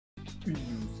une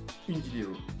news, une vidéo.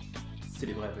 C'est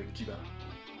les Brèves avec Jiba.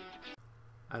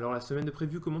 Alors la semaine de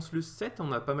preview commence le 7,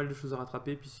 on a pas mal de choses à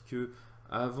rattraper puisque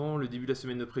avant le début de la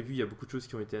semaine de preview, il y a beaucoup de choses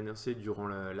qui ont été annoncées durant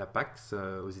la PAX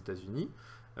aux États-Unis.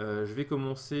 Je vais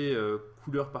commencer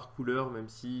couleur par couleur, même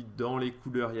si dans les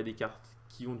couleurs il y a des cartes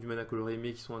qui ont du mana coloré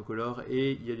mais qui sont incolores,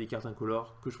 et il y a des cartes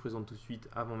incolores que je présente tout de suite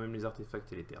avant même les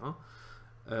artefacts et les terrains.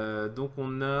 Donc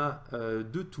on a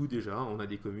de tout déjà, on a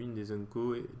des communes, des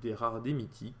unco, des rares, des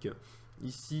mythiques.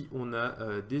 Ici on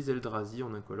a des Eldrazi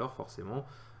en incolore forcément,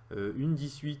 une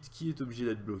 18 qui est obligée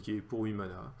d'être bloquée pour 8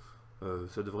 mana.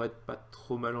 Ça devrait être pas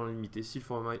trop mal en limité si le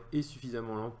format est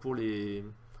suffisamment lent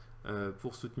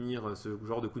pour soutenir ce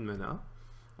genre de coup de mana.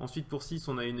 Ensuite pour 6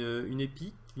 on a une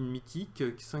épique, une mythique,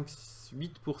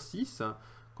 8 pour 6.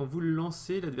 Quand vous le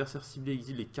lancez, l'adversaire ciblé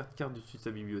exile les cartes du dessus de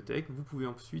sa bibliothèque. Vous pouvez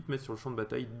ensuite mettre sur le champ de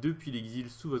bataille depuis l'exil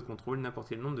sous votre contrôle n'importe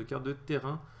quel nombre de cartes de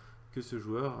terrain que ce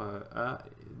joueur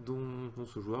dont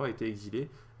ce joueur a été exilé,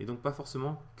 et donc pas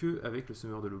forcément que avec le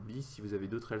semeur de l'oubli. Si vous avez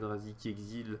d'autres Eldrazi qui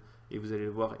exilent, et vous allez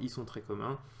le voir, ils sont très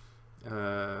communs,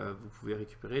 vous pouvez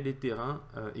récupérer les terrains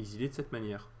exilés de cette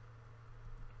manière.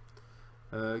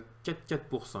 4-4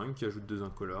 pour 5 qui ajoute 2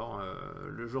 incolores,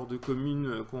 le genre de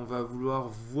commune qu'on va vouloir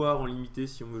voir en limité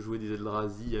si on veut jouer des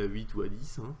Eldrazi à 8 ou à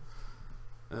 10.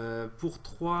 Pour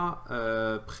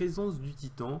 3, présence du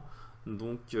titan.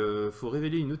 Donc faut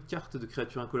révéler une autre carte de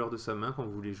créature incolore de sa main quand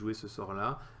vous voulez jouer ce sort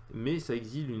là, mais ça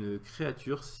exile une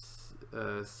créature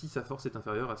si sa force est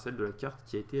inférieure à celle de la carte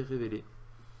qui a été révélée.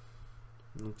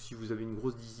 Donc si vous avez une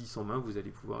grosse 10 en main, vous allez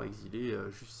pouvoir exiler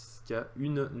jusqu'à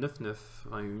une 9-9,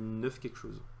 enfin une 9 quelque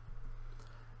chose.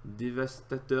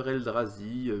 Dévastateur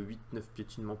Eldrazi, 8-9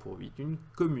 piétinement pour 8, une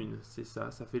commune, c'est ça,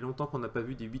 ça fait longtemps qu'on n'a pas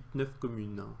vu des 8-9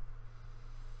 communes.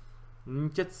 Une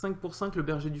 4-5 pour 5, le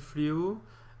berger du fléau.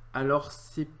 Alors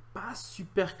c'est pas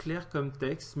super clair comme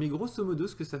texte, mais grosso modo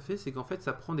ce que ça fait, c'est qu'en fait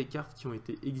ça prend des cartes qui ont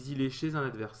été exilées chez un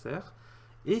adversaire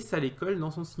et ça les colle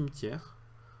dans son cimetière.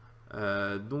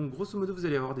 Donc grosso modo vous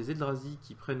allez avoir des Eldrazi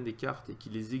qui prennent des cartes et qui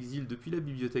les exilent depuis la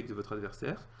bibliothèque de votre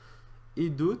adversaire, et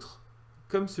d'autres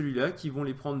comme celui-là qui vont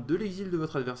les prendre de l'exil de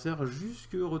votre adversaire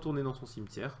jusque retourner dans son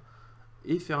cimetière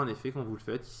et faire un effet quand vous le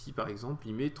faites. Ici par exemple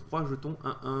il met 3 jetons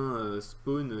 1-1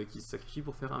 spawn qui se sacrifient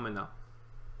pour faire un mana.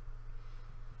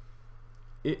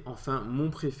 Et enfin, mon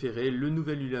préféré, le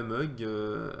nouvel Ulamog.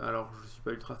 Alors, je ne suis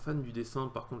pas ultra fan du dessin,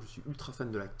 par contre, je suis ultra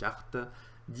fan de la carte.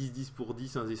 10-10 pour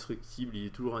 10, indestructible, il est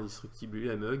toujours indestructible,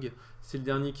 Ulamog. C'est le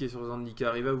dernier qui est sur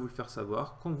Zendikar, il va vous le faire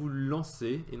savoir. Quand vous le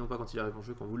lancez, et non pas quand il arrive en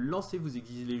jeu, quand vous le lancez, vous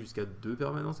exilez jusqu'à 2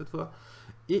 permanents cette fois.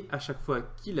 Et à chaque fois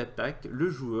qu'il attaque, le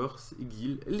joueur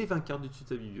exile les 20 cartes du dessus de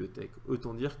sa bibliothèque.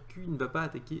 Autant dire qu'il ne va pas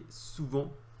attaquer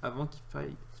souvent avant qu'il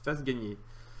fasse gagner.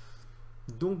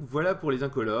 Donc voilà pour les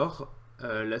incolores.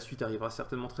 La suite arrivera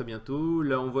certainement très bientôt.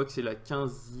 Là on voit que c'est la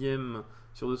 15e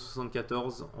sur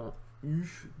 274 en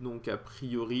U, donc a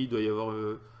priori il doit y avoir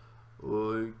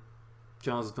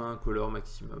 15-20 colors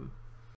maximum.